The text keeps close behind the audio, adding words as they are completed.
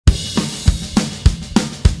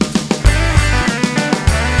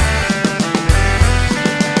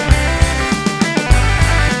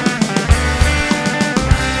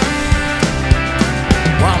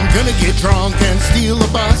drunk and steal a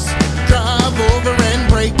bus, drive over and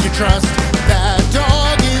break your trust. That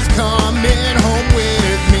dog is coming home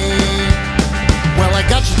with me. Well, I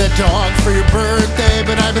got you that dog for your birthday,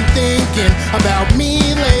 but I've been thinking about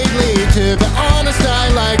me lately. To be honest,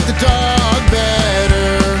 I like the dog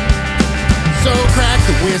better. So crack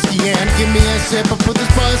the whiskey and give me a sip. I'll put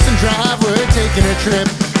this bus and drive, we're taking a trip.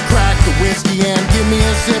 Crack the whiskey and give me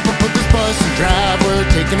a sip. I'll put this bus and drive, we're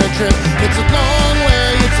taking a trip. It's a long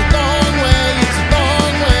way, it's a long way, it's a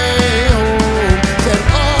long way home. Said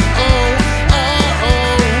oh, oh, oh,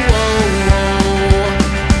 oh, oh.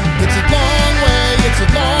 It's a long way, it's a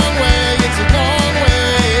long way, it's a long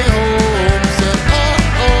way home. Said oh,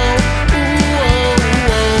 oh, ooh, oh,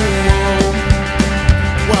 oh, oh.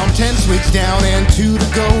 Well, I'm 10 sweets down and 2 to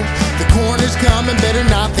go. The corner's coming, better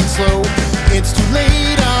not think slow. It's too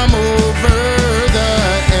late, I'm over the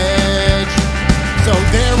edge. So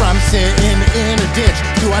there I'm sitting in a ditch.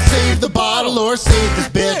 Do I save the bottle or save this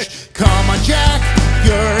bitch? Come on, Jack,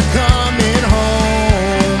 you're coming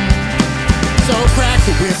home. So crack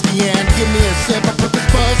the whiskey and give me a sip. I put this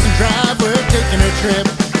bus and drive, we're taking a trip.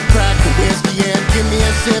 Crack the whiskey and give me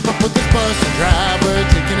a sip. I put this bus and drive, we're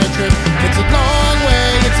taking a trip. It's a long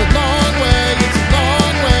way, it's a long way, it's a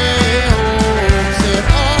long way home. Said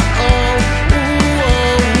oh, oh.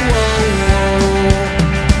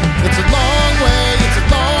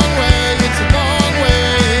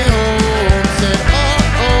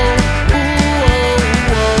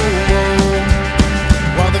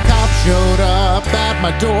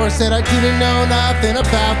 My door said I didn't know nothing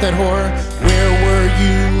about that whore. Where were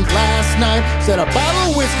you last night? Said a bottle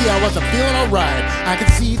of whiskey, I wasn't feeling alright. I could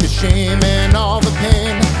see the shame and all the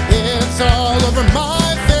pain. It's all over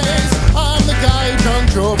my face. I'm the guy who drunk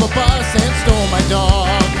drove a bus and stole my dog.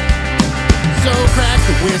 So crack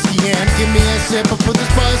the whiskey and give me a sip. I'll put this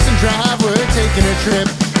bus and drive, we're taking a trip.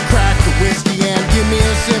 Crack the whiskey and give me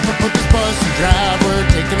a sip. I'll put this bus and drive, we're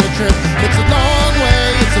taking a trip.